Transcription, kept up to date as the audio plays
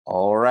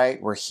All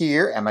right, we're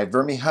here at my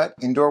VermiHut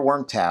indoor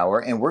worm tower,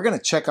 and we're going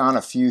to check on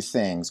a few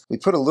things. We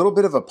put a little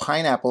bit of a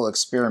pineapple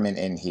experiment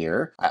in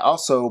here. I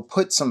also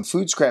put some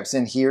food scraps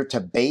in here to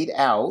bait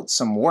out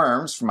some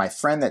worms for my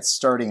friend that's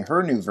starting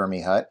her new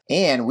VermiHut.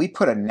 And we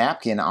put a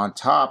napkin on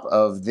top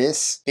of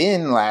this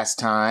bin last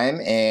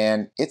time,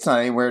 and it's not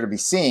anywhere to be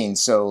seen,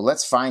 so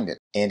let's find it.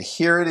 And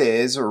here it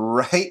is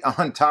right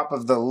on top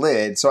of the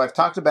lid. So I've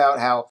talked about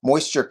how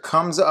moisture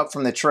comes up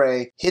from the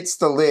tray, hits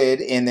the lid,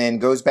 and then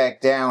goes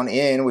back down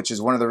in, which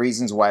is one of the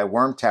reasons why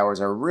worm towers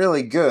are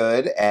really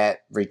good at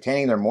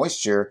retaining their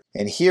moisture.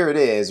 And here it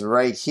is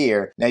right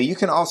here. Now you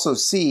can also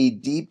see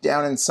deep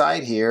down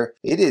inside here,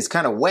 it is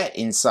kind of wet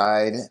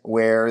inside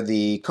where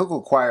the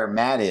cocoa coir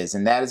mat is,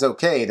 and that is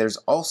okay. There's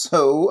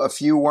also a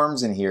few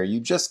worms in here. You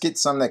just get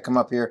some that come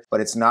up here,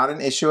 but it's not an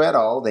issue at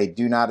all. They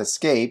do not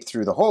escape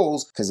through the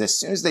holes because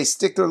as soon as they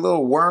stick their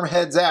little worm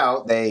heads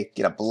out, they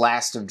get a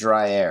blast of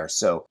dry air.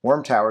 So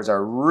worm towers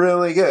are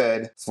really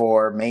good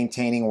for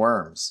maintaining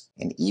worms.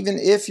 And even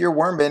if your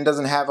worm bin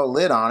doesn't have a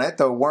lid on it,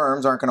 the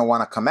worms aren't going to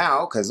want to come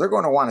out because they're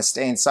going to want to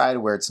stay inside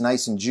where it's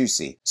nice and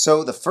juicy.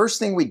 So the first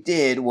thing we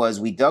did was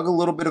we dug a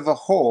little bit of a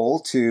hole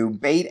to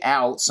bait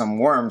out some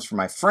worms for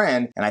my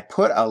friend, and I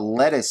put a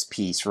lettuce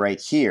piece right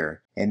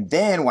here. And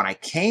then when I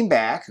came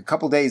back a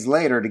couple days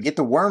later to get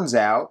the worms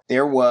out,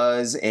 there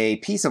was a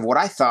piece of what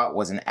I thought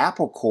was an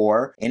apple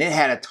core, and it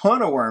had a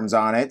ton of worms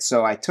on it,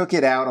 so I took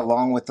it out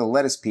along with the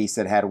lettuce piece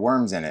that had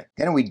worms in it.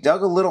 Then we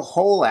dug a little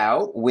hole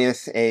out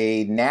with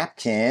a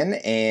napkin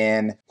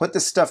and put the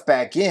stuff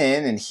back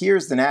in, and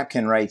here's the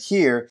napkin right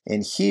here,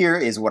 and here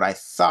is what I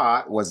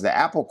thought was the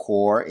apple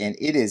core, and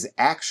it is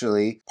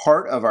actually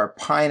part of our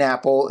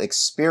pineapple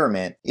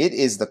experiment. It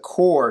is the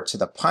core to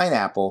the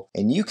pineapple,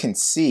 and you can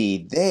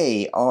see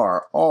they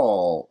are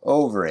all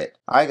over it.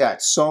 I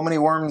got so many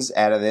worms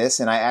out of this,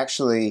 and I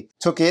actually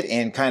took it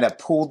and kind of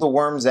pulled the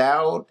worms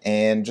out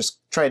and just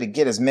tried to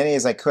get as many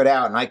as I could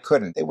out, and I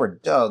couldn't. They were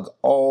dug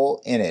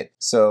all in it.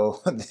 So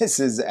this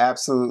is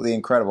absolutely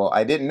incredible.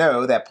 I didn't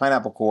know that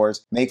pineapple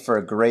cores make for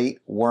a great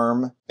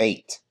worm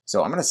bait.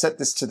 So I'm going to set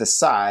this to the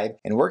side,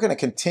 and we're going to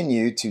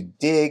continue to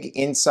dig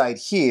inside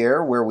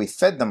here where we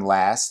fed them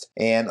last,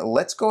 and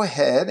let's go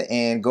ahead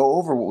and go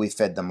over what we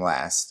fed them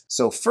last.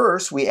 So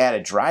first we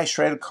added dry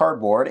shredded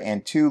cardboard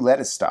and 2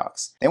 lettuce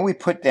stalks. Then we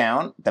put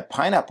down the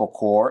pineapple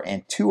core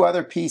and 2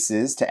 other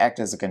pieces to act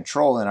as a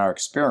control in our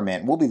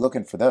experiment. We'll be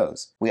looking for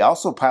those. We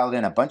also piled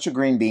in a bunch of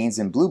green beans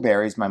and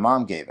blueberries my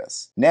mom gave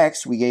us.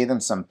 Next we gave them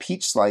some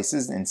peach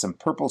slices and some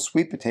purple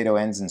sweet potato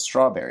ends and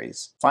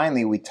strawberries.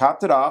 Finally we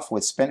topped it off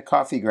with spent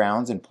coffee grounds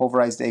and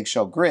pulverized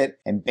eggshell grit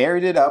and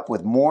buried it up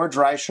with more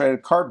dry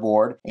shredded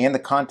cardboard and the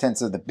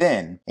contents of the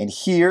bin. And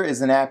here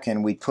is the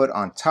napkin we put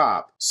on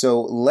top.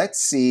 So let's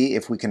see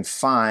if we can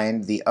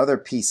find the other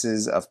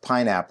pieces of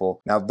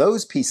pineapple. Now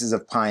those pieces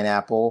of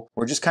pineapple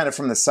were just kind of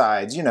from the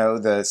sides, you know,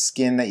 the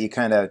skin that you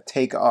kind of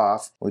take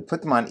off. We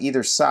put them on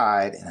either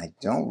side, and I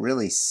don't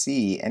really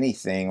see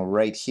anything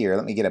right here.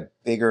 Let me get a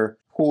bigger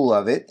pool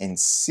of it and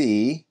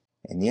see.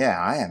 And yeah,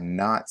 I am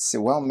not,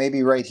 well,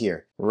 maybe right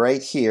here.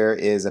 Right here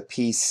is a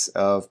piece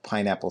of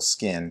pineapple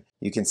skin.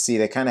 You can see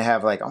they kind of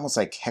have like almost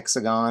like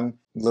hexagon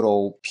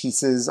little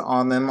pieces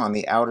on them on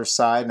the outer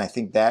side, and I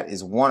think that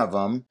is one of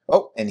them.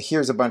 Oh, and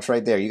here's a bunch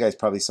right there. You guys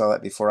probably saw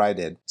that before I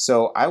did.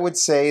 So I would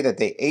say that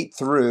they ate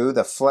through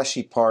the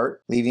fleshy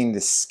part, leaving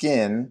the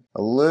skin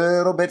a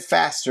little bit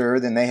faster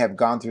than they have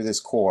gone through this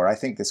core. I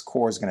think this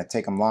core is going to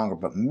take them longer,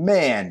 but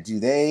man, do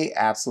they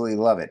absolutely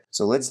love it.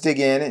 So let's dig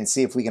in and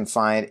see if we can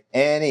find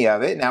any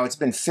of it. Now it's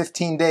been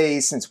 15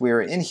 days since we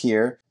were in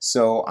here,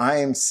 so I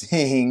am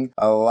seeing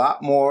a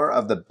lot more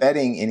of the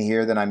bedding in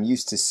here than I'm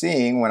used to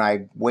seeing when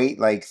I wait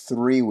like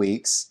 3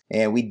 weeks.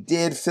 And we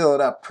did fill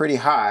it up pretty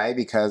high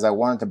because I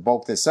wanted to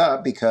bulk this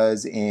up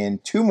because in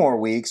 2 more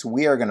weeks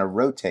we are going to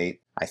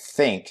rotate, I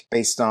think,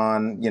 based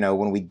on, you know,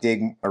 when we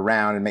dig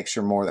around and make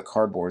sure more of the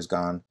cardboard is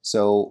gone.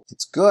 So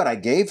it's good. I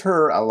gave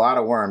her a lot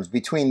of worms.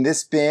 Between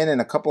this bin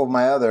and a couple of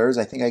my others,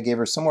 I think I gave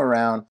her somewhere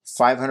around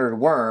 500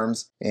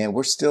 worms, and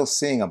we're still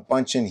seeing a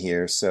bunch in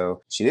here.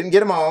 So she didn't get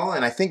them all,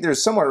 and I think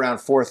there's somewhere around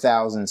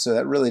 4,000, so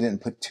that really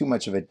didn't put too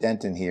much of a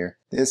dent in here.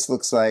 This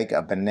looks like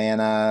a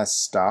banana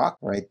stalk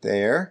right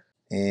there.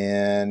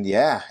 And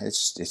yeah,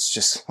 it's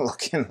just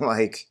looking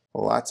like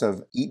lots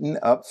of eaten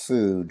up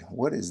food.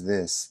 What is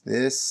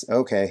this?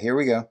 Okay, here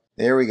we go.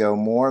 There we go,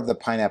 more of the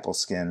pineapple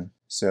skin.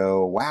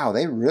 So, wow,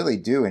 they really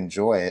do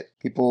enjoy it.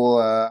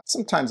 People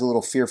sometimes a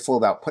little fearful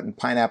about putting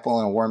pineapple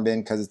in a worm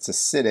bin because it's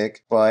acidic,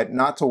 but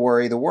not to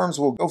worry, the worms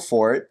will go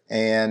for it.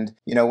 And,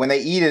 you know, when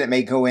they eat it, it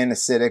may go in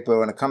acidic, but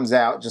when it comes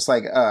out, just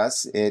like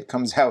us, it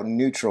comes out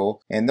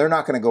neutral, and they're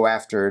not going to go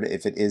after it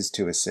if it is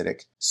too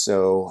acidic.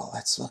 So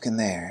let's look in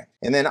there.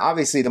 And then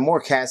obviously the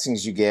more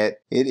castings you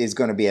get, it is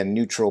going to be a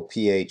neutral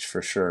pH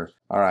for sure.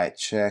 All right,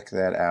 check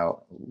that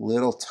out.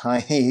 Little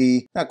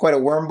tiny, not quite a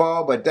worm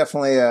ball, but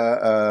definitely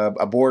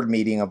a board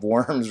meeting of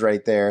worms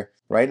right there,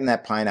 right in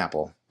that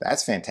pineapple.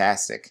 That's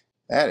fantastic.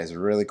 That is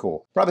really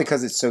cool. Probably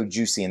because it's so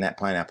juicy in that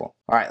pineapple.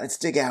 All right, let's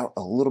dig out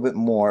a little bit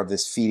more of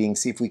this feeding,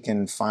 see if we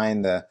can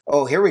find the...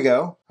 Oh, here we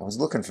go. I was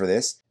looking for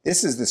this.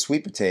 This is the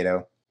sweet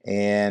potato,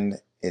 and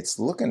it's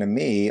looking to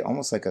me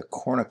almost like a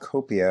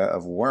cornucopia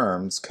of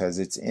worms because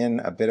it's in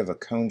a bit of a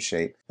cone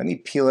shape. Let me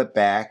peel it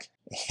back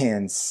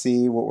and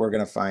see what we're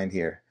going to find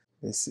here.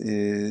 This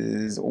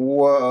is...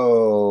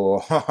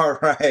 Whoa! All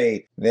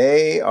right.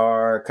 They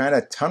are kind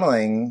of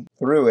tunneling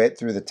through it,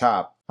 through the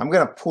top. I'm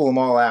going to pull them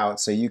all out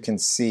so you can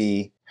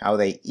see how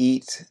they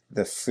eat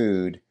the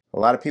food. A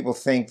lot of people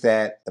think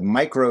that the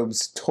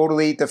microbes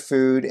totally eat the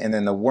food and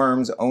then the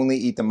worms only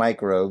eat the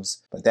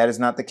microbes, but that is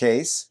not the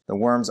case. The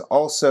worms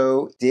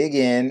also dig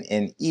in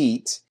and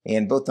eat,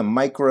 and both the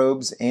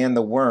microbes and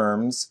the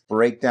worms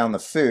break down the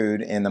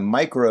food, and the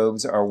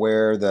microbes are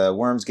where the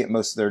worms get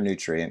most of their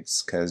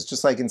nutrients, because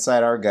just like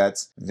inside our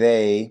guts,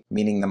 they,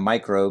 meaning the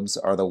microbes,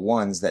 are the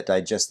ones that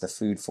digest the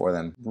food for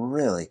them.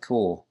 Really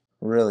cool.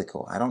 Really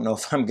cool. I don't know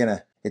if I'm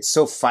gonna, it's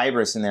so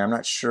fibrous in there, I'm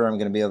not sure I'm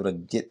gonna be able to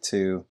get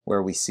to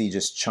where we see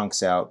just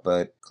chunks out,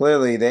 but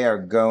clearly they are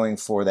going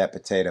for that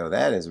potato.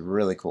 That is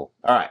really cool.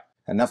 All right,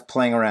 enough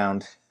playing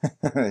around.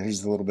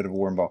 Here's a little bit of a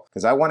worm ball,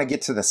 because I want to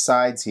get to the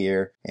sides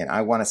here, and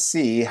I want to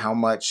see how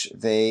much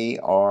they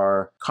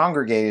are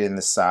congregated in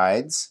the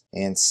sides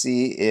and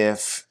see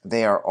if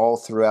they are all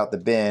throughout the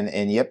bin,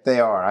 and yep,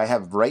 they are. I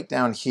have right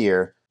down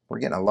here, we're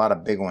getting a lot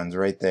of big ones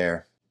right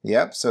there.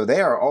 Yep, so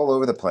they are all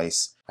over the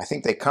place. I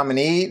think they come and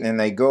eat and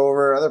they go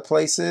over other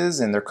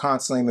places and they're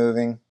constantly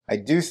moving. I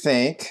do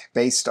think,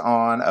 based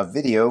on a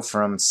video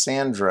from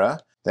Sandra,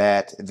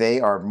 that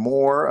they are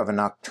more of a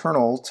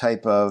nocturnal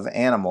type of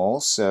animal,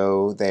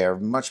 so they are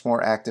much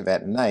more active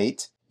at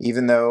night.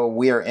 Even though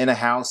we are in a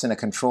house in a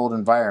controlled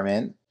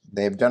environment,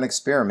 they've done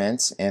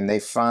experiments and they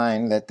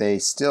find that they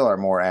still are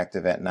more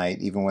active at night,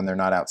 even when they're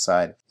not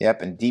outside.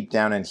 Yep, and deep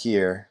down in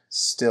here,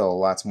 still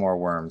lots more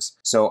worms.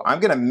 So I'm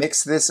gonna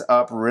mix this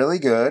up really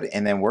good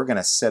and then we're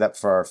gonna set up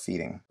for our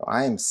feeding.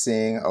 I am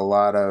seeing a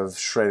lot of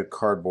shredded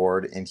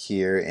cardboard in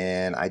here,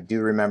 and I do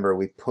remember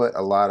we put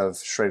a lot of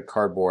shredded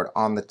cardboard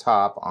on the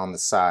top, on the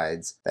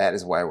sides. That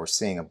is why we're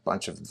seeing a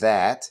bunch of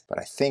that. But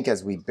I think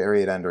as we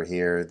bury it under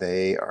here,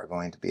 they are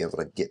going to be able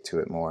to get to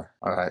it more.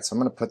 All right, so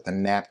I'm gonna put the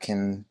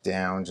napkin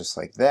down just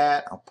like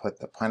that. I'll put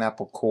the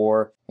pineapple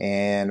core,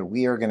 and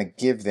we are gonna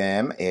give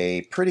them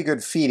a pretty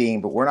good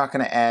feeding, but we're not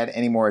gonna add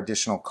any more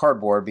additional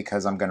cardboard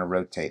because I'm gonna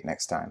rotate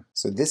next time.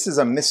 So this is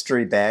a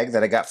mystery bag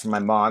that I got from my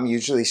mom.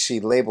 Usually she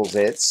labels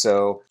it,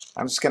 so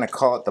I'm just gonna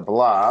call it the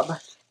blob.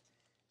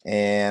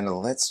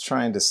 And let's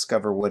try and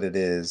discover what it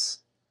is.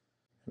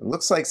 It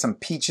looks like some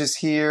peaches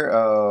here.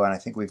 Oh, and I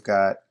think we've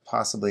got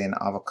possibly an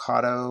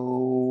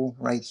avocado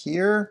right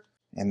here.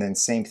 And then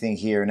same thing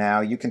here.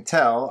 Now you can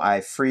tell I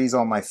freeze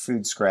all my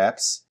food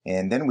scraps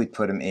and then we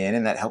put them in,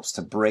 and that helps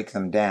to break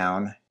them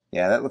down.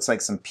 Yeah, that looks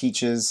like some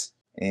peaches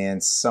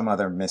and some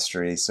other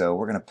mystery. So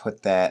we're gonna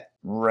put that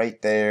right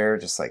there,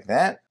 just like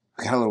that.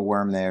 Got a little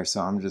worm there,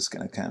 so I'm just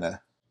gonna kind of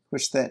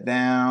push that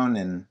down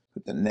and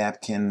put the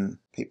napkin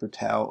paper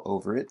towel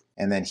over it.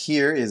 And then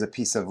here is a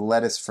piece of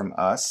lettuce from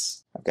us.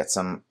 I've got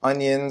some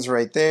onions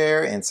right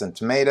there and some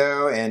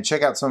tomato, and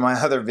check out some of my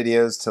other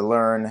videos to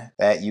learn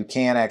that you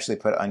can actually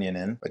put onion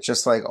in. But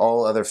just like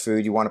all other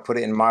food, you want to put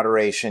it in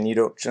moderation. You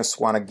don't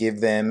just want to give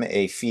them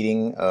a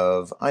feeding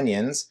of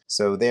onions.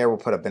 So there, we'll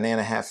put a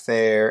banana half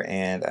there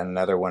and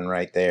another one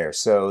right there.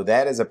 So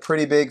that is a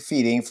pretty big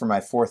feeding for my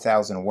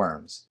 4,000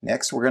 worms.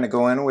 Next, we're going to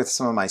go in with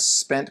some of my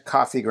spent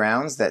coffee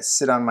grounds that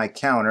sit on my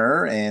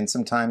counter and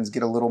sometimes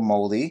get a little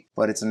moldy,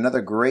 but it's another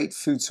great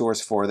food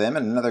source for them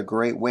and another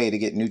great way to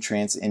get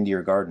nutrients into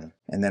your garden.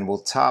 And then we'll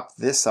top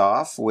this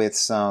off with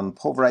some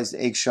pulverized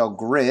eggshell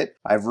grit.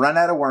 I've run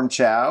out of worm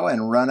chow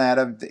and run out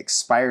of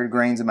expired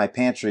grains in my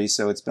pantry,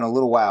 so it's been a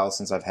little while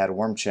since I've had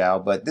worm chow,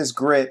 but this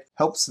grit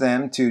helps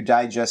them to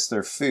digest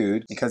their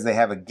food because they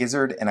have a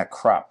gizzard and a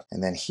crop.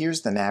 And then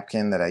here's the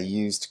napkin that I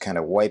used to kind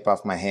of wipe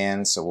off my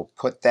hands, so we'll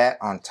put that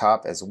on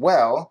top as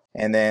well.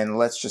 And then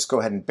let's just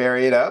go ahead and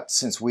bury it up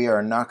since we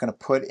are not going to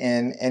put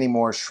in any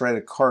more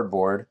shredded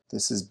cardboard.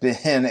 This has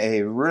been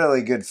a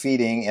really good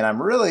feeding, and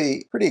I'm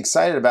really pretty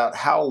excited about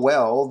how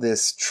well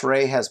this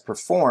tray has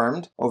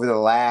performed over the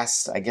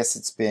last, I guess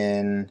it's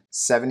been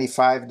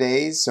 75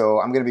 days. So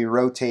I'm going to be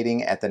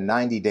rotating at the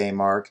 90-day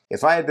mark.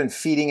 If I had been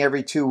feeding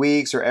every 2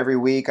 weeks or every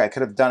week, I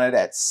could have done it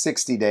at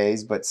 60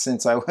 days. But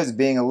since I was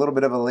being a little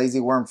bit of a lazy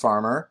worm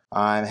farmer,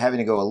 I'm having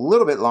to go a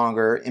little bit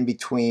longer in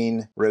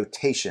between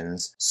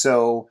rotations.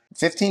 So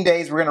 15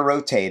 days, we're going to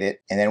rotate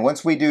it. And then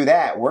once we do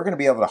that, we're going to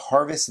be able to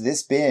harvest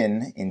this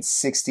bin in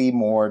 60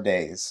 more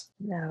days.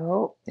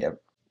 No.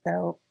 Yep.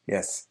 No.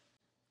 Yes.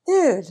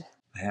 Dude.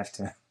 I have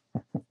to.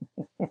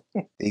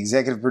 The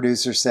executive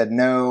producer said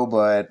no,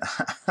 but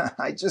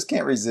I just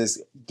can't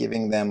resist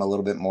giving them a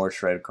little bit more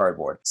shredded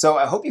cardboard. So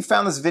I hope you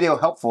found this video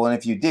helpful, and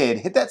if you did,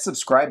 hit that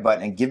subscribe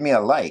button and give me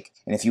a like.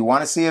 And if you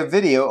want to see a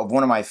video of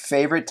one of my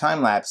favorite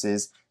time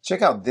lapses,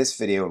 check out this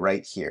video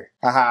right here.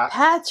 Haha.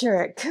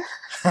 Patrick.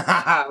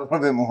 A little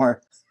bit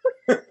more.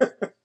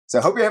 So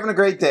I hope you're having a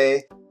great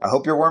day. I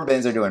hope your worm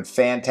bins are doing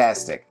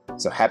fantastic.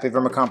 So happy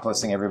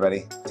vermicomposting,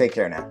 everybody. Take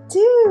care now.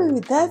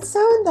 Dude, that's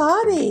so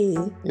naughty.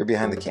 You're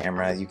behind the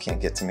camera. You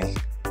can't get to me.